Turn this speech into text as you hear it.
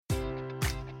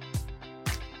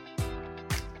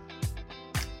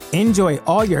Enjoy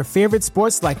all your favorite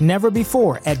sports like never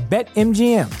before at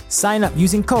BetMGM. Sign up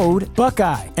using code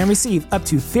Buckeye and receive up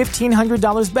to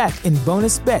 $1,500 back in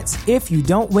bonus bets if you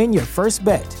don't win your first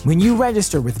bet. When you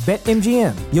register with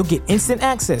BetMGM, you'll get instant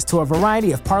access to a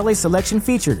variety of parlay selection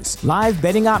features, live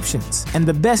betting options, and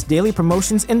the best daily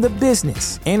promotions in the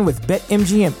business. And with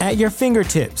BetMGM at your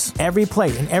fingertips, every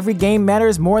play and every game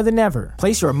matters more than ever.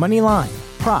 Place your money line,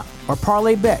 prop, or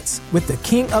parlay bets with the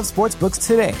king of sportsbooks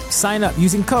today. Sign up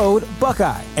using code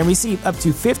Buckeye and receive up to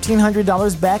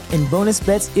 $1,500 back in bonus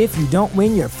bets if you don't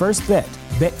win your first bet.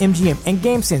 BetMGM and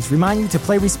GameSense remind you to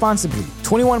play responsibly.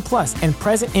 21 plus and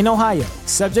present in Ohio,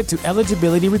 subject to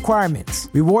eligibility requirements.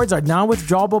 Rewards are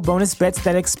non-withdrawable bonus bets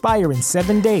that expire in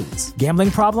 7 days. Gambling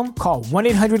problem? Call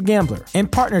 1-800-GAMBLER. In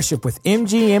partnership with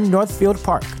MGM Northfield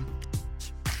Park.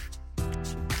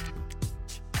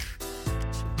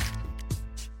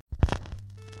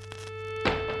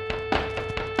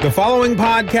 The following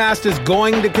podcast is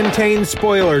going to contain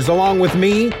spoilers, along with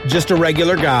me, just a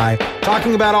regular guy,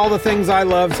 talking about all the things I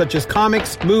love, such as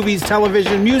comics, movies,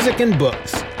 television, music, and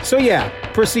books. So yeah,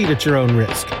 proceed at your own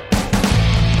risk.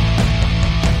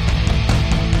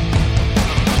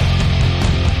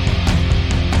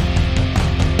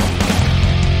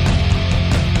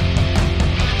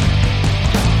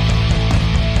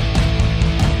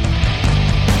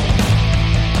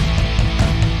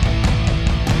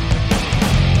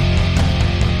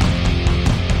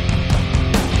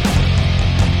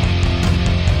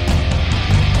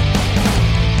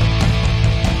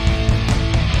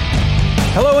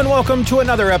 Hello and welcome to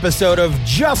another episode of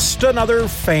Just Another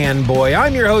Fanboy.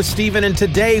 I'm your host, Steven, and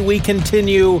today we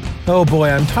continue, oh boy,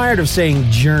 I'm tired of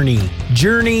saying journey,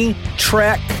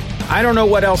 trek, I don't know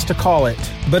what else to call it,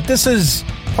 but this is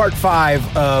part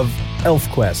 5 of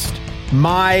ElfQuest,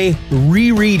 my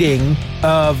rereading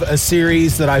of a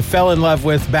series that I fell in love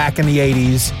with back in the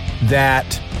 80s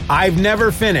that I've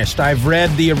never finished. I've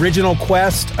read the original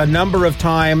quest a number of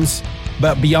times,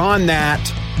 but beyond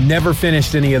that, never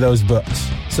finished any of those books.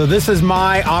 So this is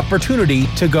my opportunity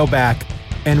to go back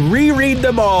and reread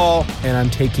them all, and I'm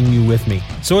taking you with me.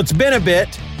 So it's been a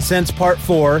bit since part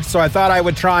 4, so I thought I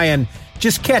would try and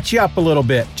just catch you up a little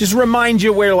bit. Just remind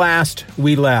you where last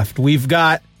we left. We've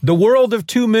got the world of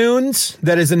 2 moons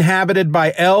that is inhabited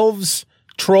by elves,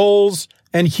 trolls,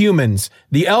 and humans.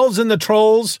 The elves and the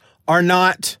trolls are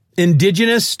not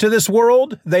indigenous to this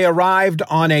world. They arrived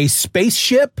on a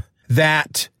spaceship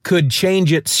that could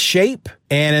change its shape.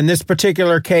 And in this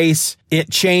particular case,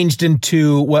 it changed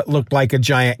into what looked like a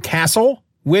giant castle,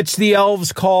 which the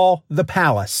elves call the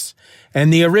palace.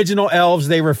 And the original elves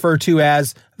they refer to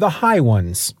as the High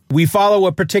Ones. We follow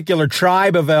a particular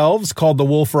tribe of elves called the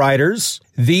Wolf Riders.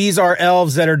 These are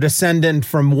elves that are descendant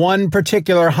from one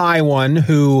particular High One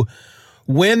who,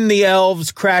 when the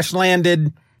elves crash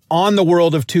landed on the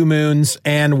world of 2 moons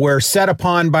and were set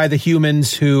upon by the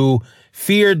humans who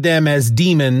feared them as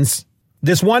demons,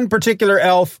 this one particular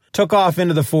elf took off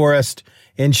into the forest,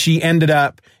 and she ended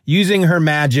up using her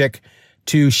magic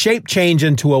to shape change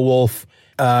into a wolf.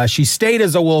 She stayed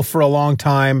as a wolf for a long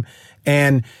time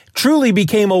and truly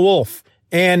became a wolf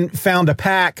and found a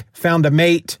pack, found a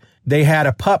mate. They had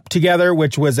a pup together,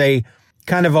 which was a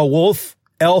kind of a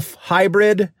wolf-elf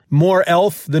hybrid, more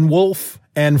elf than wolf.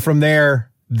 And from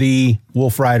there, the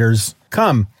Wolf Riders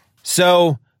come.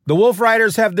 So the Wolf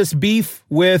Riders have this beef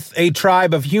with a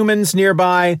tribe of humans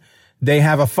nearby. They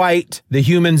have a fight. The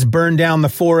humans burn down the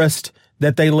forest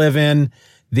that they live in.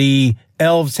 The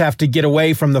elves have to get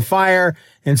away from the fire,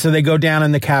 and so they go down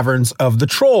in the caverns of the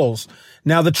trolls.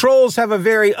 Now, the trolls have a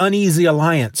very uneasy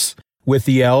alliance with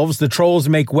the elves. The trolls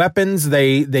make weapons.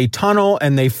 They tunnel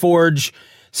and they forge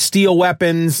steel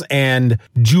weapons and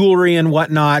jewelry and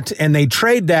whatnot, and they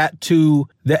trade that to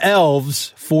the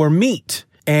elves for meat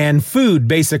and food,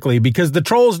 basically, because the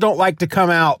trolls don't like to come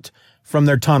out from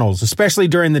their tunnels, especially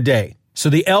during the day.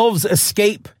 So the elves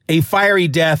escape a fiery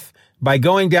death by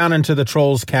going down into the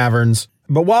trolls' caverns.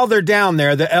 But while they're down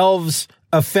there, the elves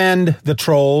offend the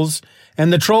trolls,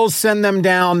 and the trolls send them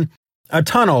down a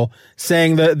tunnel,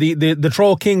 saying the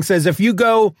troll king says, if you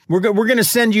go, we're going to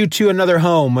send you to another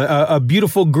home, a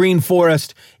beautiful green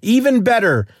forest, even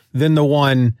better than the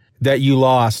one that you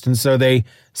lost. And so they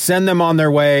send them on their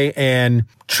way and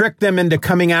trick them into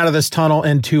coming out of this tunnel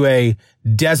into a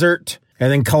desert,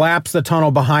 and then collapse the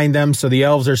tunnel behind them. So the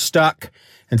elves are stuck.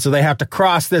 And so they have to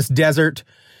cross this desert.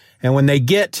 And when they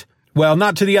get, well,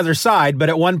 not to the other side, but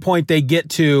at one point they get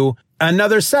to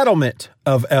another settlement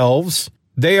of elves.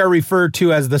 They are referred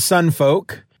to as the Sun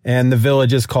Folk, and the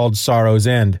village is called Sorrow's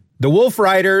End. The Wolf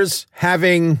Riders,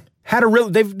 having had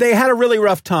they had a really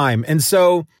rough time. And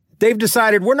so they've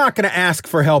decided we're not going to ask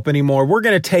for help anymore. We're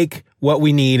going to take what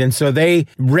we need. And so they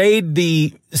raid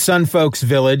the Sun Folks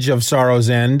village of Sorrow's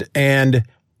End. And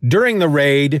during the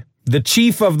raid, the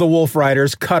chief of the Wolf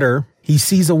Riders, Cutter, he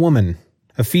sees a woman,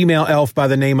 a female elf by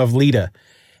the name of Lita.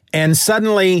 And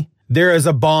suddenly there is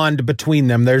a bond between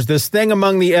them. There's this thing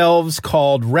among the elves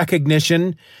called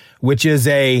recognition, which is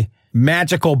a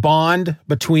magical bond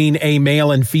between a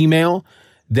male and female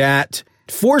that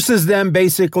forces them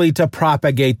basically to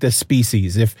propagate the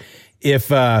species. If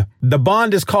the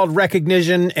bond is called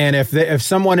recognition, and if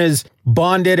someone is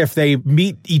bonded, if they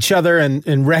meet each other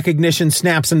and recognition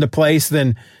snaps into place,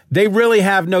 then they really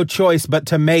have no choice but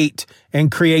to mate and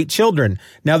create children.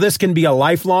 Now, this can be a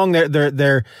lifelong,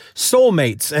 they're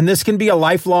soulmates, and this can be a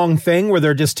lifelong thing where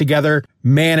they're just together,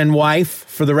 man and wife,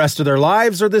 for the rest of their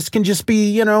lives, or this can just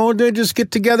be, they just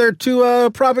get together to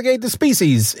propagate the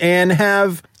species and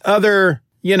have other,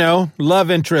 love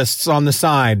interests on the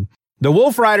side. The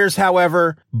Wolf Riders,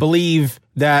 however, believe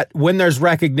that when there's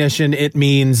recognition, it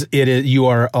means you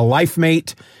are a life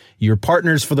mate, you're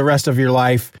partners for the rest of your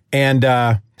life. And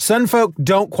Sunfolk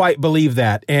don't quite believe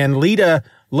that. And Lita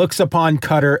looks upon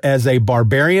Cutter as a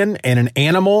barbarian and an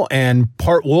animal and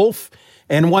part wolf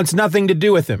and wants nothing to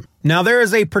do with him. Now, there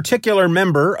is a particular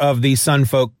member of the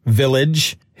Sunfolk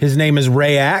village. His name is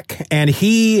Rayak, and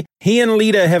he and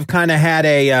Lita have kind of had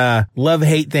a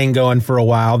love-hate thing going for a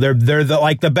while. They're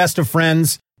the best of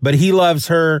friends, but he loves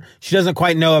her. She doesn't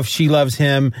quite know if she loves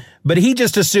him, but he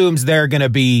just assumes they're going to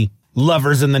be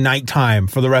lovers in the nighttime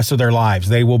for the rest of their lives.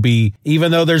 They will be,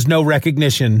 even though there's no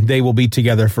recognition, they will be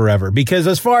together forever. Because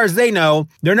as far as they know,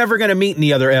 they're never going to meet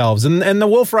any other elves. And the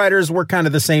Wolf Riders were kind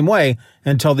of the same way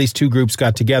until these two groups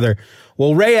got together.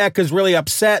 Well, Rayak is really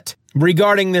upset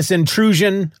regarding this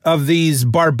intrusion of these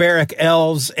barbaric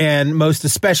elves, and most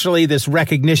especially this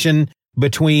recognition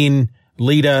between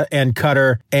Lita and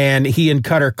Cutter. And he and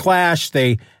Cutter clash.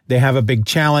 They have a big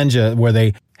challenge where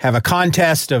they have a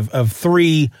contest of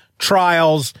 3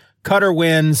 trials. Cutter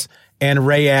wins, and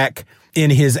Rayak,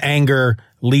 in his anger,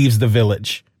 leaves the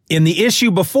village. In the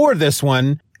issue before this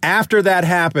one, after that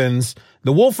happens,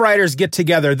 the Wolf Riders get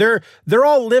together. They're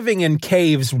all living in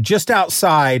caves just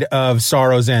outside of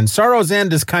Sorrow's End. Sorrow's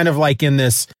End is kind of like in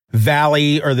this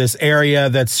valley or this area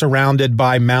that's surrounded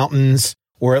by mountains,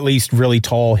 or at least really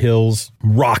tall hills,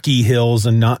 rocky hills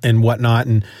and whatnot.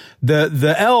 And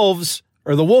the elves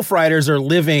or the Wolf Riders are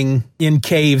living in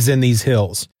caves in these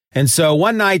hills. And so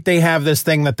one night they have this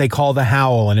thing that they call the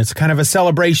Howl, and it's kind of a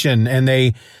celebration, and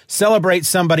they celebrate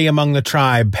somebody among the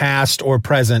tribe, past or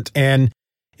present. And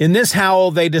in this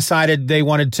Howl, they decided they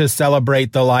wanted to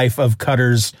celebrate the life of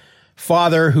Cutter's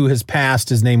father, who has passed.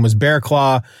 His name was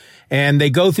Bearclaw. And they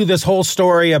go through this whole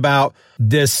story about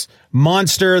this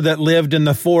monster that lived in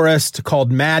the forest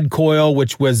called Madcoil,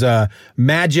 which was a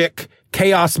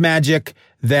chaos magic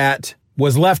that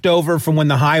was left over from when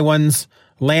the High Ones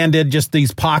landed, just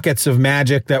these pockets of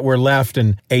magic that were left,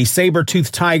 and a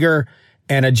saber-toothed tiger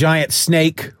and a giant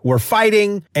snake were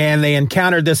fighting, and they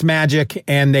encountered this magic,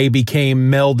 and they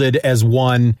became melded as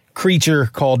one creature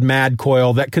called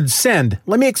Madcoil that could send.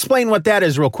 Let me explain what that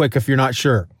is real quick if you're not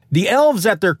sure. The elves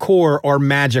at their core are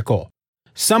magical.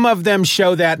 Some of them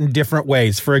show that in different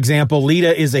ways. For example,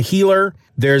 Lita is a healer.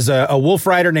 There's a wolf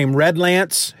rider named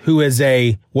Redlance, who is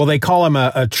they call him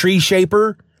a tree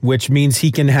shaper, which means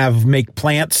he can make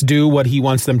plants do what he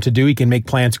wants them to do. He can make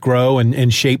plants grow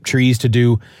and shape trees to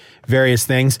do various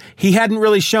things. He hadn't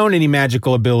really shown any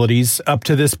magical abilities up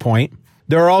to this point.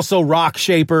 There are also rock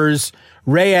shapers.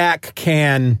 Rayak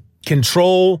can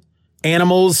control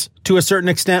animals to a certain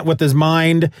extent with his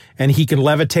mind, and he can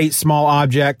levitate small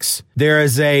objects. There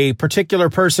is a particular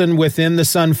person within the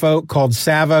Sunfolk called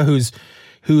Sava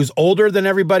who's older than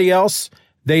everybody else.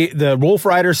 The Wolf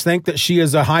Riders think that she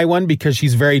is a High One because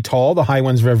she's very tall. The High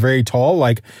Ones are very tall,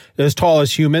 like as tall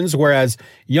as humans, whereas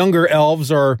younger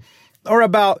elves are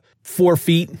about 4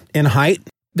 feet in height.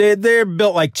 They're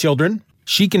built like children.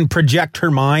 She can project her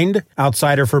mind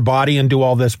outside of her body and do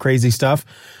all this crazy stuff.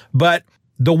 But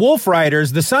the Wolf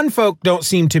Riders, the Sunfolk don't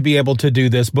seem to be able to do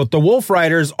this, but the Wolf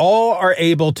Riders all are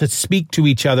able to speak to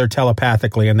each other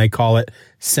telepathically, and they call it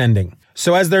sending.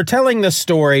 So as they're telling the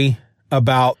story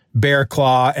about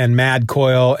Bearclaw and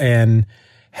Madcoil and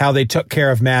how they took care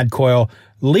of Madcoil,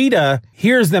 Lita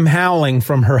hears them howling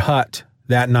from her hut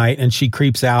that night, and she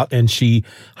creeps out and she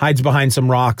hides behind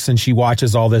some rocks, and she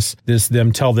watches all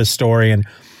them tell this story, and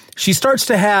she starts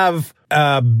to have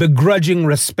begrudging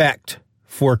respect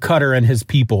for Cutter and his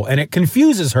people, and it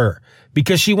confuses her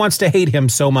because she wants to hate him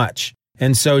so much.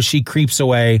 And so she creeps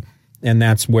away, and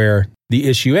that's where the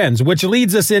issue ends, which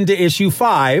leads us into issue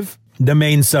 5, the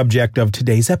main subject of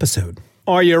today's episode.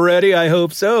 Are you ready? I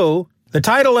hope so. The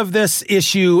title of this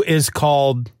issue is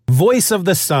called Voice of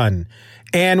the Sun.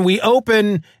 And we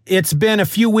open, it's been a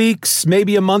few weeks,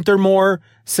 maybe a month or more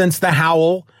since the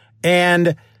Howl.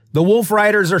 And the Wolf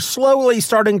Riders are slowly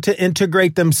starting to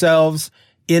integrate themselves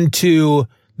into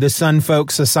the Sunfolk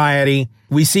Society.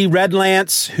 We see Red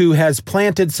Lance, who has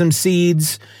planted some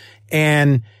seeds,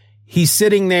 and he's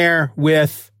sitting there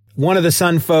with one of the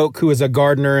Sunfolk who is a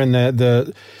gardener, and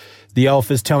the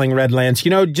elf is telling Red Lance,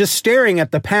 just staring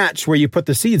at the patch where you put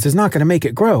the seeds is not going to make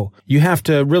it grow. You have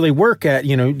to really work at,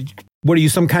 what are you,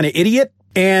 some kind of idiot?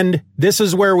 And this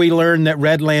is where we learn that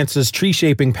Red Lance's tree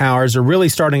shaping powers are really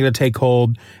starting to take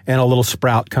hold, and a little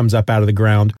sprout comes up out of the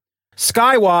ground.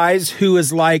 Skywise, who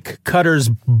is like Cutter's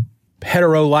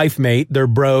hetero life mate, they're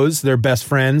bros, they're best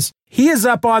friends. He is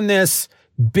up on this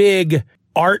big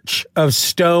arch of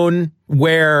stone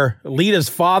where Lita's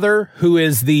father, who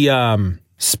is the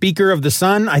Speaker of the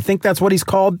Sun, I think that's what he's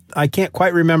called. I can't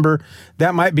quite remember.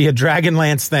 That might be a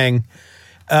Dragonlance thing.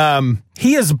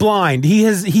 He is blind.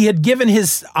 He had given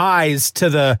his eyes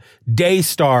to the day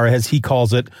star, as he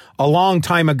calls it, a long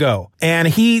time ago. And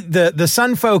the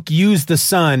Sunfolk use the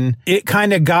sun. It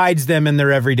kind of guides them in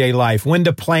their everyday life, when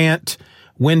to plant,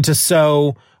 when to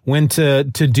sow, when to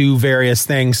do various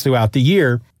things throughout the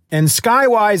year. And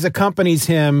Skywise accompanies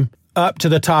him up to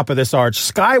the top of this arch.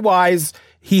 Skywise,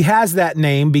 he has that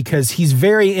name because he's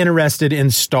very interested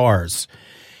in stars.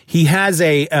 He has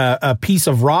a piece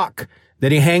of rock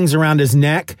that he hangs around his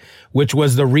neck, which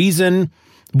was the reason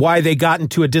why they got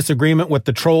into a disagreement with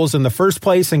the trolls in the first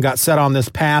place and got set on this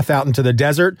path out into the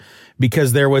desert,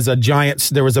 because there was a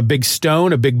big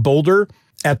stone, a big boulder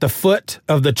at the foot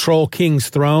of the Troll King's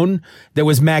throne that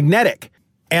was magnetic.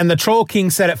 And the Troll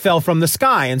King said it fell from the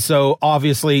sky. And so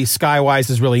obviously Skywise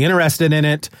is really interested in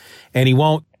it, and he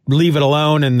won't leave it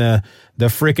alone. And the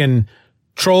frickin'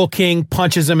 Troll King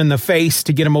punches him in the face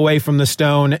to get him away from the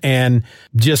stone, and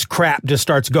crap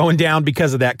starts going down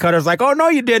because of that. Cutter's like, oh, no,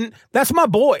 you didn't. That's my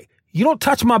boy. You don't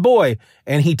touch my boy.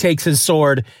 And he takes his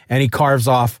sword and he carves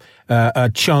off a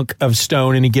chunk of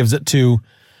stone, and he gives it to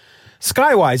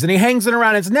Skywise, and he hangs it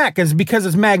around his neck. And because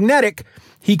it's magnetic,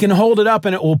 he can hold it up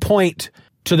and it will point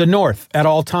to the north at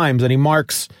all times. And he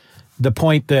marks the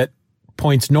point that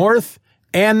points north.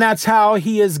 And that's how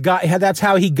he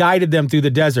guided them through the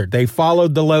desert. They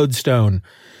followed the lodestone,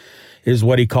 is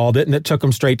what he called it, and it took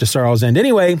them straight to Sorrow's End.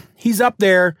 Anyway, he's up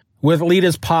there with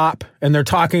Lita's pop, and they're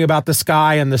talking about the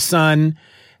sky and the sun,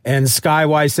 and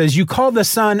Skywise says, you call the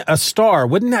sun a star.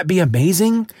 Wouldn't that be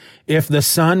amazing if the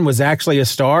sun was actually a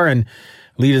star? And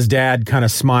Lita's dad kind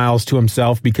of smiles to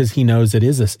himself because he knows it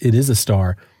is a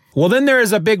star. Well, then there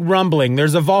is a big rumbling.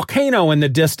 There's a volcano in the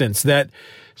distance that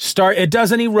it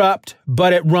doesn't erupt,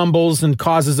 but it rumbles and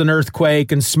causes an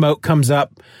earthquake, and smoke comes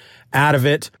up out of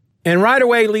it. And right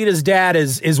away, Lita's dad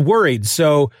is worried.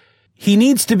 So he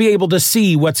needs to be able to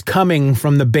see what's coming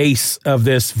from the base of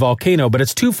this volcano, but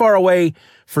it's too far away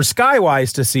for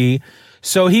Skywise to see.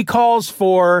 So he calls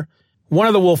for one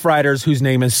of the Wolf Riders, whose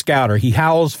name is Scouter. He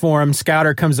howls for him.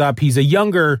 Scouter comes up. He's a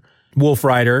younger Wolf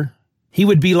Rider. He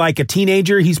would be like a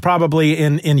teenager. He's probably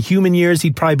in human years,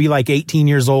 he'd probably be like 18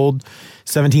 years old,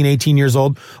 17, 18 years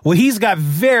old. Well, he's got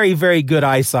very, very good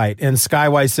eyesight. And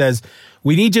Skywise says,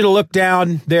 we need you to look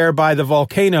down there by the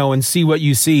volcano and see what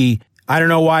you see. I don't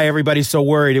know why everybody's so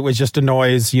worried. It was just a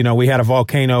noise. We had a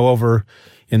volcano over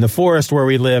in the forest where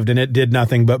we lived, and it did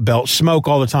nothing but belch smoke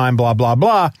all the time, blah, blah,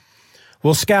 blah.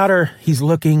 Well, Scouter, he's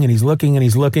looking and he's looking and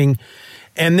he's looking.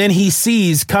 And then he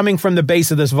sees, coming from the base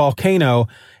of this volcano,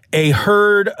 a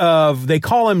herd of, they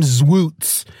call them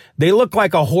zwoots. They look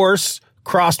like a horse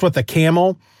crossed with a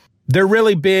camel. They're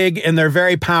really big and they're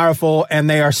very powerful, and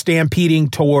they are stampeding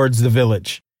towards the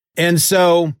village. And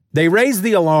so they raise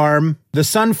the alarm. The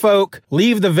Sunfolk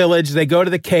leave the village. They go to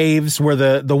the caves where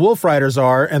the Wolf Riders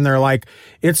are, and they're like,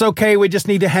 it's okay. We just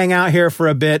need to hang out here for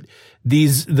a bit.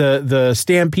 The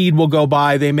stampede will go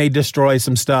by. They may destroy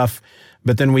some stuff,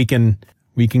 but then we can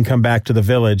come back to the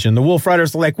village. And the Wolf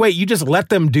Riders are like, wait, you just let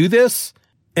them do this?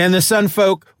 And the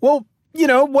Sunfolk, well,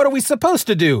 what are we supposed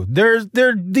to do?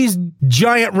 They're these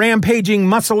giant, rampaging,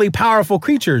 muscly, powerful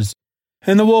creatures.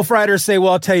 And the Wolf Riders say,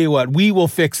 well, I'll tell you what, we will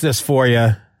fix this for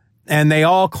you. And they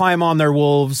all climb on their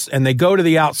wolves, and they go to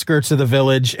the outskirts of the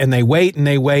village, and they wait,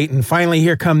 and finally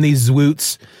here come these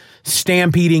zwoots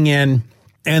stampeding in.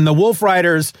 And the Wolf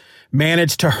Riders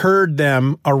manage to herd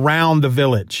them around the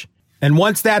village. And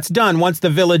once that's done, once the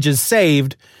village is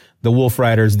saved, the Wolf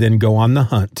Riders then go on the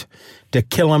hunt to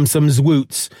kill them some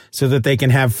zwoots so that they can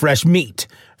have fresh meat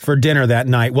for dinner that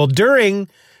night. Well, during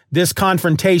this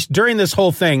confrontation, during this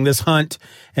whole thing, this hunt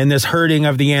and this herding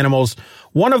of the animals,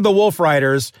 one of the Wolf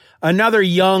Riders, another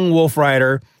young Wolf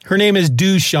Rider, her name is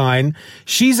Dewshine.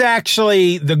 She's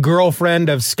actually the girlfriend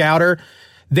of Scouter.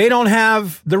 They don't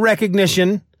have the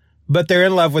recognition, but they're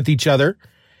in love with each other.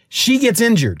 She gets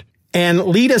injured, and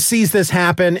Lita sees this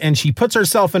happen, and she puts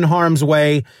herself in harm's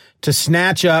way to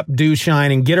snatch up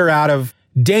Dewshine and get her out of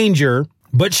danger.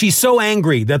 But she's so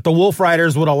angry that the Wolf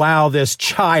Riders would allow this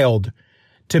child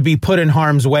to be put in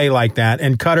harm's way like that.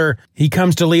 And Cutter, he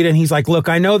comes to Lita and he's like, look,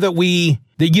 I know that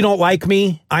you don't like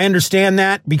me. I understand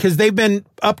that, because they've been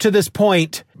up to this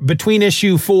point, between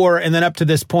issue 4 and then up to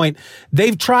this point,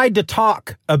 they've tried to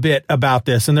talk a bit about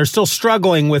this, and they're still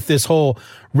struggling with this whole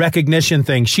recognition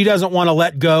thing. She doesn't want to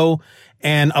let go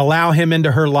and allow him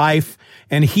into her life.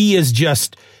 And he is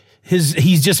just,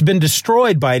 he's just been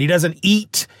destroyed by it. He doesn't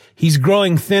eat. He's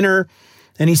growing thinner.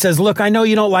 And he says, look, I know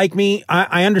you don't like me.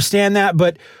 I understand that,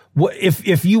 but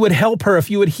if you would help her, if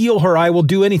you would heal her, I will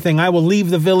do anything. I will leave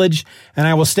the village and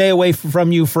I will stay away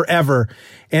from you forever.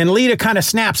 And Lita kind of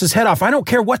snaps his head off. I don't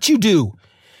care what you do.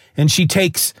 And she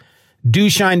takes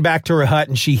Dewshine back to her hut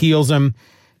and she heals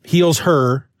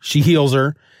her. She heals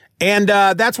her. And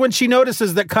that's when she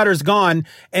notices that Cutter's gone.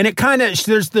 And it kind of,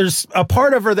 there's a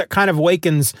part of her that kind of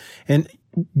wakens and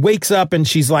wakes up, and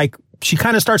she's like, she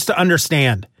kind of starts to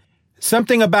understand.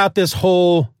 Something about this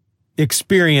whole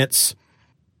experience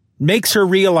makes her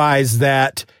realize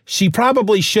that she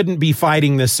probably shouldn't be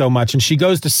fighting this so much. And she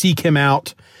goes to seek him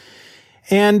out,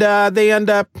 and they end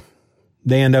up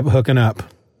hooking up.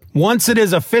 Once it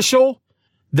is official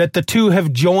that the two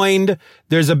have joined,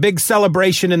 there's a big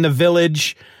celebration in the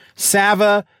village.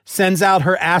 Sava sends out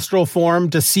her astral form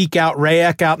to seek out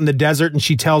Rayek out in the desert, and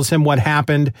she tells him what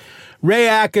happened.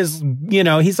 Rayek is,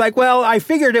 he's like, well, I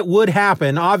figured it would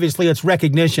happen. Obviously, it's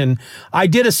recognition. I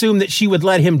did assume that she would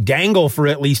let him dangle for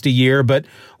at least a year, but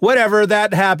whatever,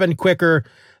 that happened quicker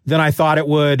than I thought it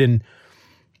would. And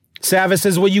Sava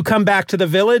says, will you come back to the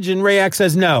village? And Rayek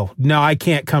says, no, I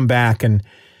can't come back. And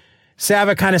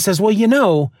Sava kind of says,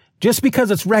 well, just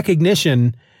because it's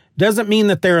recognition doesn't mean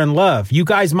that they're in love. You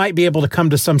guys might be able to come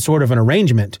to some sort of an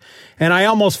arrangement. And I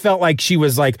almost felt like she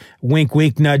was like, wink,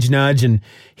 wink, nudge, nudge. And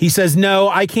he says, no,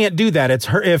 I can't do that. It's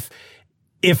her.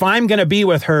 If I'm going to be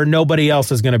with her, nobody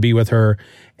else is going to be with her.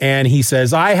 And he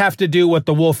says, I have to do what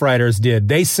the Wolf Riders did.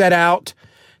 They set out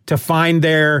to find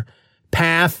their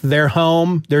path, their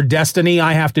home, their destiny.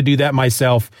 I have to do that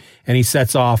myself. And he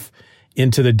sets off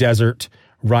into the desert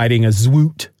riding a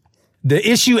Zwoot. The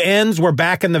issue ends. We're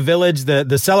back in the village.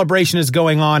 The celebration is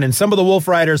going on, and some of the Wolf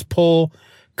Riders pull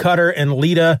Cutter and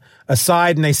Lita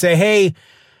aside, and they say, hey,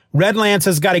 Red Lance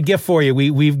has got a gift for you.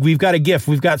 We've got a gift.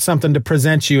 We've got something to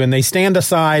present you. And they stand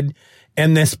aside,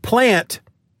 and this plant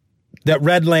that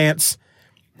Red Lance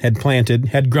had planted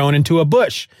had grown into a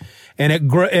bush, and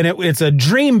it's a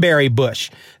dreamberry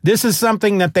bush. This is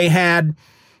something that they had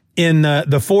in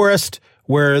the forest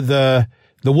where the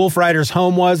Wolf Riders'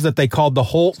 home was, that they called the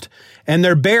Holt. And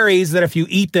they're berries that if you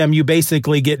eat them, you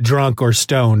basically get drunk or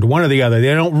stoned, one or the other.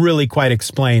 They don't really quite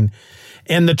explain.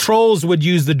 And the trolls would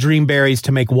use the dreamberries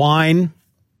to make wine.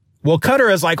 Well,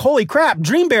 Cutter is like, holy crap,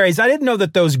 dreamberries. I didn't know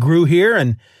that those grew here.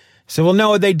 And so, well,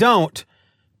 no, they don't.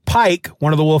 Pike,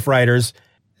 one of the Wolf Riders,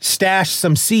 stashed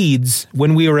some seeds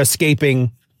when we were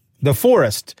escaping the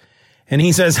forest. And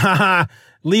he says,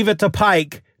 leave it to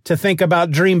Pike to think about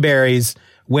dreamberries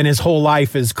when his whole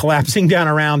life is collapsing down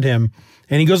around him.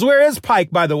 And he goes, where is Pike,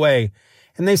 by the way?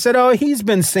 And they said, oh, he's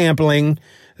been sampling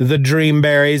the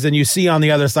dreamberries. And you see on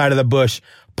the other side of the bush,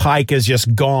 Pike is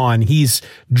just gone. He's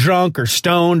drunk or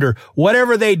stoned or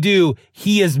whatever they do.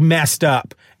 He is messed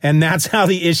up. And that's how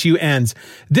the issue ends.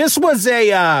 This was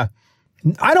I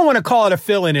don't want to call it a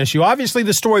fill-in issue. Obviously,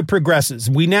 the story progresses.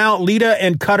 Lita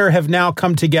and Cutter have now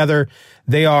come together.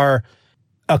 They are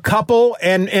a couple,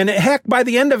 and heck, by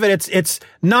the end of it, it's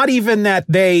not even that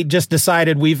they just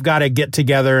decided we've got to get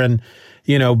together and,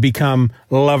 become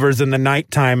lovers in the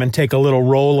nighttime and take a little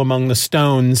roll among the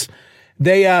stones.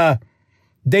 They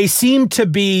seem to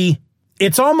be,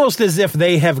 it's almost as if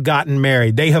they have gotten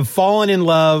married. They have fallen in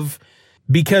love,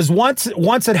 because once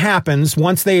it happens,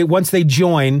 once they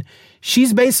join,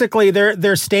 she's basically,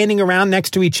 they're standing around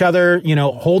next to each other,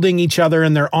 holding each other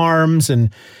in their arms,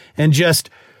 and just,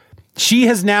 she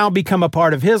has now become a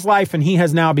part of his life, and he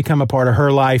has now become a part of her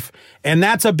life. And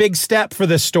that's a big step for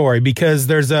this story, because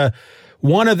there's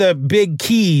one of the big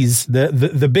keys,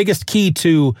 the biggest key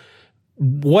to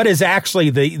what is actually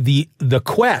the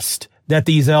quest that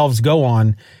these elves go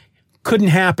on couldn't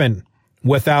happen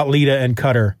without Lita and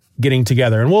Cutter getting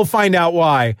together. And we'll find out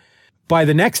why by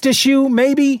the next issue,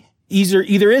 maybe either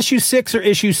issue 6 or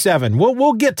issue 7.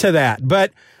 We'll get to that.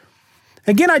 But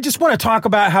Again, I just want to talk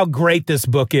about how great this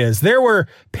book is. There were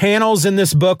panels in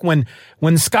this book when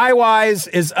Skywise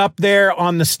is up there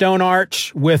on the stone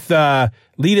arch with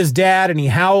Lita's dad, and he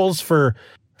howls for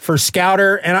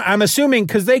Scouter. And I'm assuming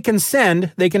because they can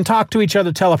talk to each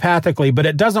other telepathically, but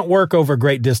it doesn't work over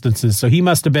great distances. So he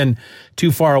must have been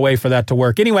too far away for that to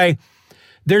work. Anyway,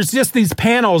 there's just these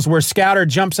panels where Scouter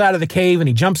jumps out of the cave and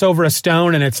he jumps over a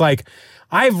stone, and it's like,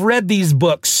 I've read these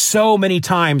books so many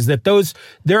times that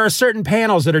there are certain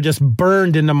panels that are just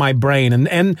burned into my brain.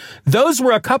 And those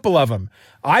were a couple of them.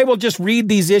 I will just read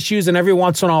these issues, and every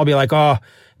once in a while I'll be like, oh,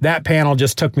 that panel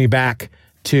just took me back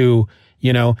to,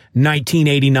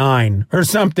 1989 or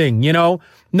something,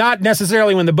 not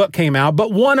necessarily when the book came out,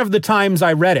 but one of the times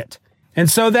I read it. And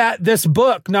so that this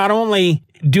book, not only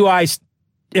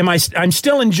I'm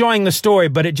still enjoying the story,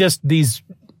 but it just, these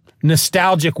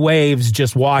nostalgic waves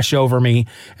just wash over me,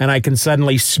 and I can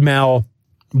suddenly smell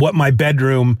what my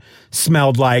bedroom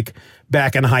smelled like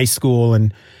back in high school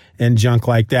and junk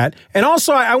like that. And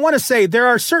also, I want to say there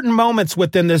are certain moments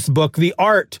within this book. The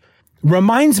art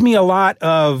reminds me a lot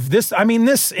of this. I mean,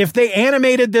 if they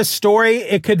animated this story,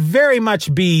 it could very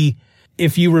much be,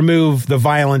 if you remove the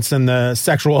violence and the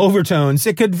sexual overtones,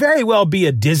 it could very well be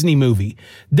a Disney movie.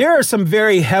 There are some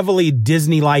very heavily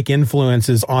Disney-like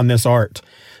influences on this art.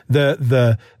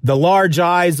 The large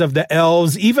eyes of the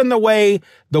elves, even the way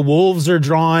the wolves are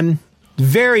drawn,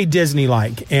 very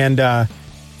Disney-like. And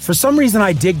for some reason,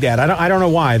 I dig that. I don't know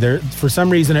why. For some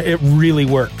reason, it really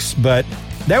works. But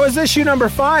that was issue number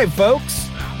 5, folks.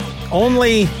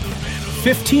 Only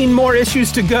 15 more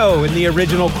issues to go in the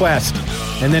original quest.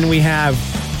 And then we have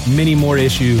many more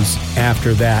issues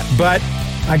after that. But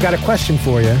I got a question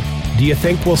for you. Do you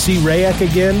think we'll see Rayek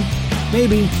again?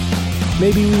 Maybe.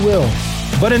 Maybe we will.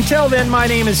 But until then, my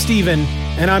name is Steven,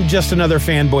 and I'm just another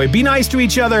fanboy. Be nice to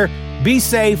each other. Be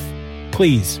safe.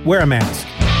 Please, wear a mask.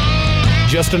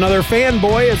 Just Another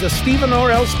Fanboy is a Stephen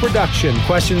or Else production.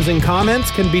 Questions and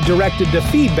comments can be directed to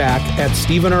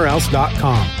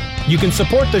feedback@StephenOrElse.com. You can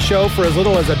support the show for as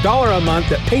little as $1 a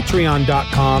month at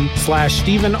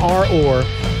patreon.com/StephenROr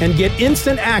and get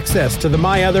instant access to the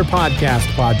My Other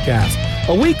Podcast,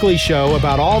 a weekly show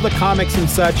about all the comics and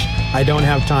such I don't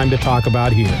have time to talk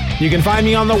about here. You can find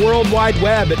me on the World Wide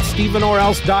Web at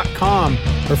StephenOrElse.com,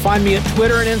 or find me at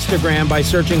Twitter and Instagram by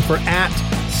searching for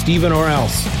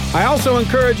 @StephenOrElse. I also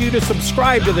encourage you to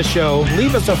subscribe to the show,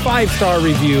 leave us a 5-star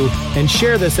review, and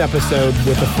share this episode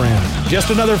with a friend. Just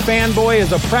Another Fanboy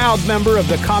is a proud member of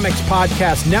the Comics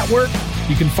Podcast Network.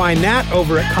 You can find that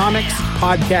over at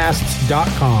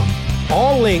comicspodcasts.com.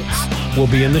 All links will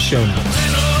be in the show notes.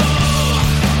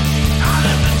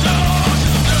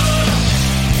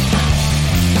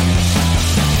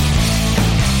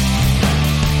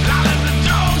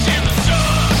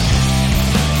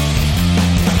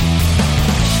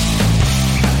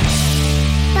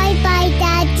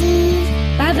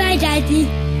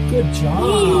 Good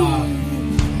job.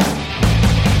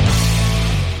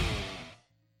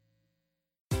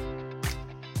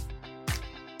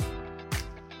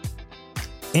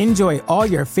 Enjoy all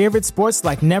your favorite sports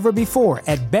like never before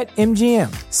at BetMGM.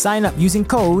 Sign up using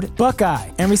code Buckeye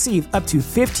and receive up to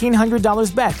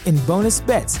 $1,500 back in bonus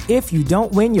bets if you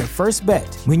don't win your first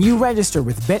bet. When you register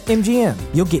with BetMGM,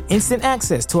 you'll get instant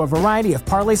access to a variety of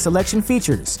parlay selection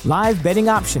features, live betting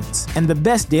options, and the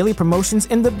best daily promotions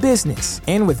in the business.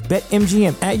 And with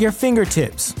BetMGM at your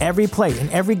fingertips, every play and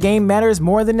every game matters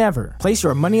more than ever. Place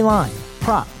your money line,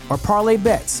 prop, or parlay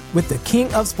bets with the king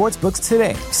of sportsbooks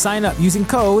today. Sign up using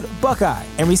code Buckeye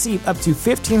and receive up to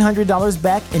 $1,500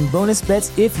 back in bonus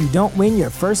bets if you don't win your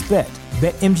first bet.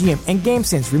 BetMGM and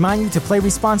GameSense remind you to play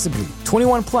responsibly.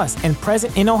 21 plus and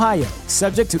present in Ohio,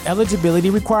 subject to eligibility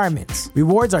requirements.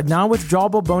 Rewards are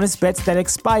non-withdrawable bonus bets that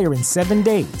expire in 7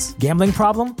 days. Gambling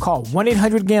problem? Call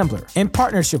 1-800-GAMBLER in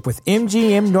partnership with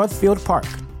MGM Northfield Park.